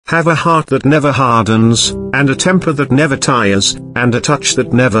Have a heart that never hardens, and a temper that never tires, and a touch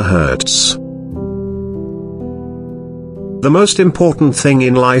that never hurts. The most important thing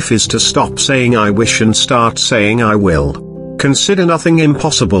in life is to stop saying I wish and start saying I will. Consider nothing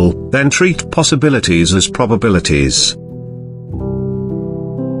impossible, then treat possibilities as probabilities.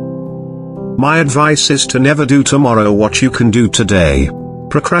 My advice is to never do tomorrow what you can do today.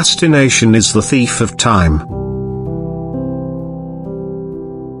 Procrastination is the thief of time.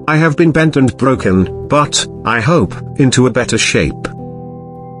 I have been bent and broken, but, I hope, into a better shape.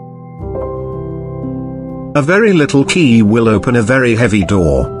 A very little key will open a very heavy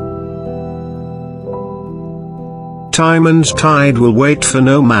door. Time and tide will wait for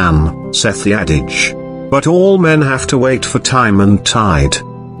no man, saith the adage. But all men have to wait for time and tide.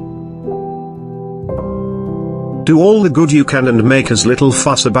 Do all the good you can and make as little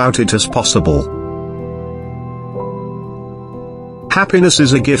fuss about it as possible. Happiness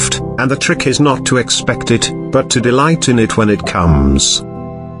is a gift, and the trick is not to expect it, but to delight in it when it comes.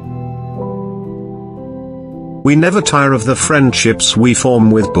 We never tire of the friendships we form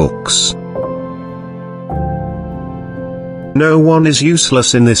with books. No one is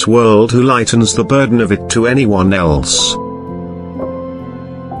useless in this world who lightens the burden of it to anyone else.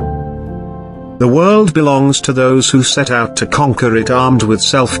 The world belongs to those who set out to conquer it armed with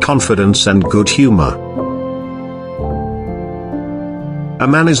self-confidence and good humor. A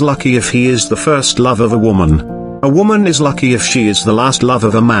man is lucky if he is the first love of a woman. A woman is lucky if she is the last love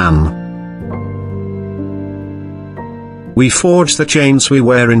of a man. We forge the chains we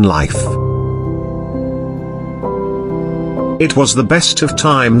wear in life. It was the best of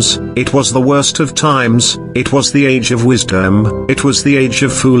times, it was the worst of times, it was the age of wisdom, it was the age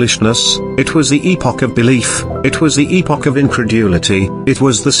of foolishness, it was the epoch of belief, it was the epoch of incredulity, it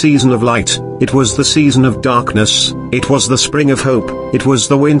was the season of light, it was the season of darkness, it was the spring of hope, it was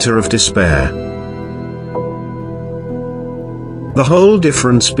the winter of despair. The whole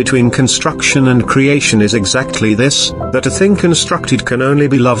difference between construction and creation is exactly this, that a thing constructed can only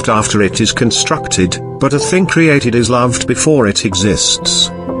be loved after it is constructed, but a thing created is loved before it exists.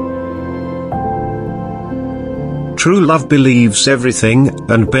 True love believes everything,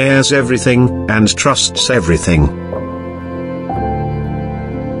 and bears everything, and trusts everything.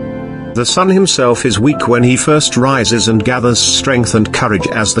 The sun himself is weak when he first rises and gathers strength and courage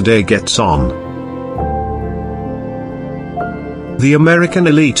as the day gets on. The American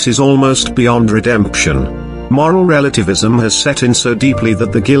elite is almost beyond redemption. Moral relativism has set in so deeply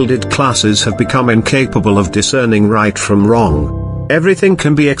that the gilded classes have become incapable of discerning right from wrong. Everything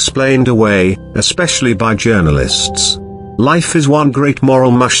can be explained away, especially by journalists. Life is one great moral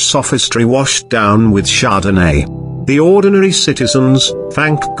mush, sophistry washed down with Chardonnay. The ordinary citizens,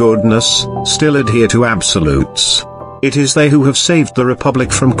 thank goodness, still adhere to absolutes. It is they who have saved the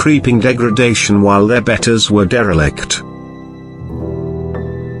Republic from creeping degradation while their betters were derelict.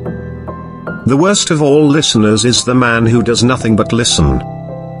 The worst of all listeners is the man who does nothing but listen.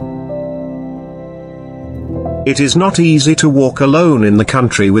 It is not easy to walk alone in the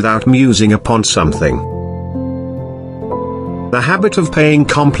country without musing upon something. The habit of paying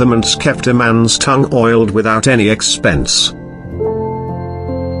compliments kept a man's tongue oiled without any expense.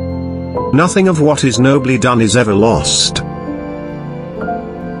 Nothing of what is nobly done is ever lost.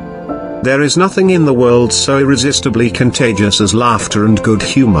 There is nothing in the world so irresistibly contagious as laughter and good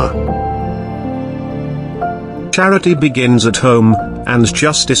humor. Charity begins at home, and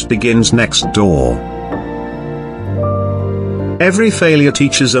justice begins next door. Every failure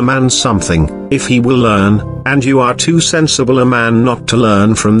teaches a man something, if he will learn, and you are too sensible a man not to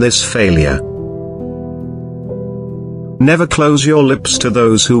learn from this failure. Never close your lips to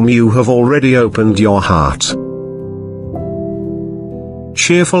those whom you have already opened your heart.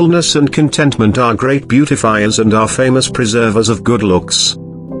 Cheerfulness and contentment are great beautifiers and are famous preservers of good looks.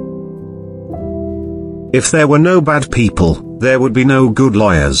 If there were no bad people, there would be no good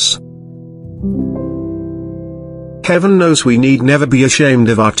lawyers. Heaven knows we need never be ashamed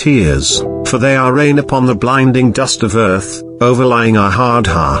of our tears, for they are rain upon the blinding dust of earth, overlying our hard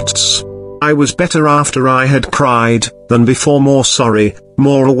hearts. I was better after I had cried, than before, more sorry,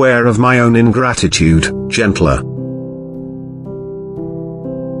 more aware of my own ingratitude, gentler.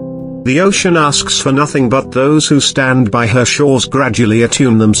 The ocean asks for nothing but those who stand by her shores gradually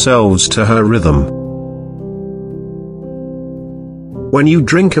attune themselves to her rhythm. When you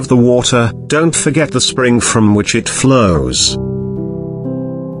drink of the water, don't forget the spring from which it flows.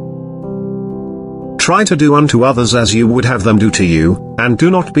 Try to do unto others as you would have them do to you, and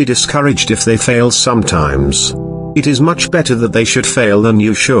do not be discouraged if they fail sometimes. It is much better that they should fail than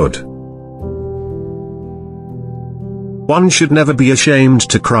you should. One should never be ashamed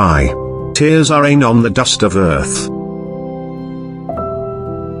to cry. Tears are rain on the dust of earth.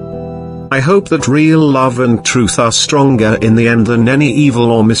 I hope that real love and truth are stronger in the end than any evil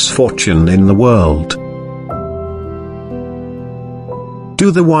or misfortune in the world.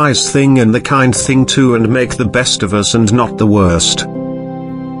 Do the wise thing and the kind thing too, and make the best of us and not the worst.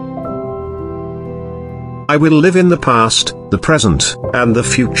 I will live in the past, the present, and the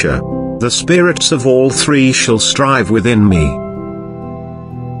future. The spirits of all three shall strive within me.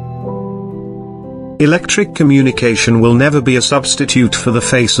 Electric communication will never be a substitute for the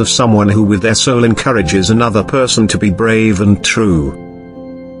face of someone who with their soul encourages another person to be brave and true.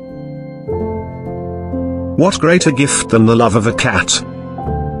 What greater gift than the love of a cat?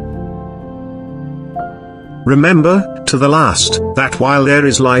 Remember, to the last, that while there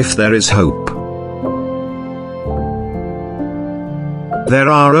is life there is hope. There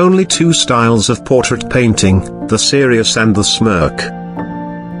are only two styles of portrait painting, the serious and the smirk.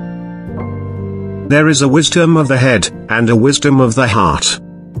 There is a wisdom of the head, and a wisdom of the heart.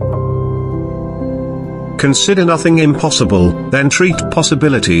 Consider nothing impossible, then treat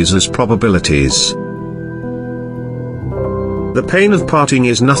possibilities as probabilities. The pain of parting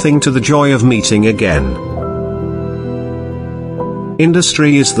is nothing to the joy of meeting again.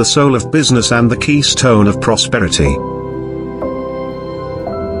 Industry is the soul of business and the keystone of prosperity.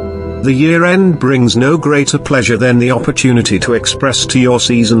 The year-end brings no greater pleasure than the opportunity to express to your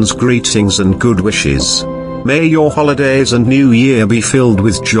seasons greetings and good wishes. May your holidays and new year be filled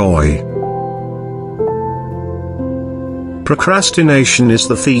with joy. Procrastination is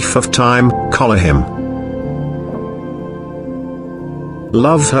the thief of time, collar him.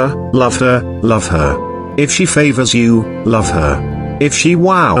 Love her, love her, love her. If she favors you, love her. If she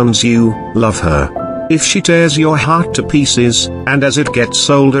wounds you, love her. If she tears your heart to pieces, and as it gets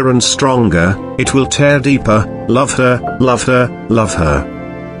older and stronger, it will tear deeper, love her, love her, love her.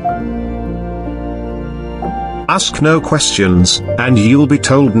 Ask no questions, and you'll be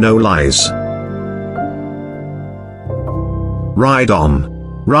told no lies. Ride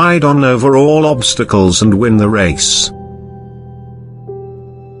on over all obstacles and win the race.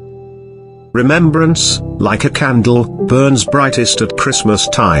 Remembrance, like a candle, burns brightest at Christmas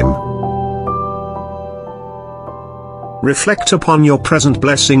time. Reflect upon your present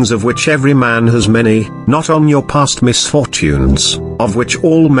blessings, of which every man has many, not on your past misfortunes, of which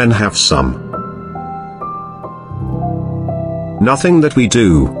all men have some. Nothing that we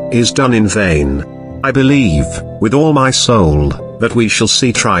do is done in vain. I believe, with all my soul, that we shall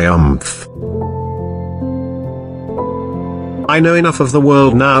see triumph. I know enough of the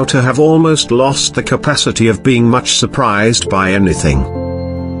world now to have almost lost the capacity of being much surprised by anything.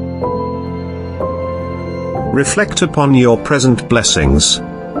 Reflect upon your present blessings.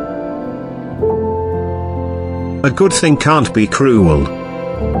 A good thing can't be cruel.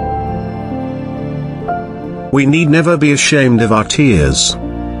 We need never be ashamed of our tears.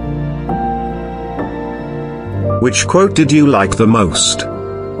 Which quote did you like the most?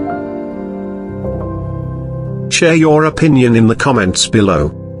 Share your opinion in the comments below.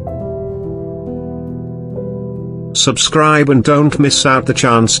 Subscribe and don't miss out the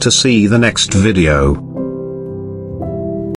chance to see the next video.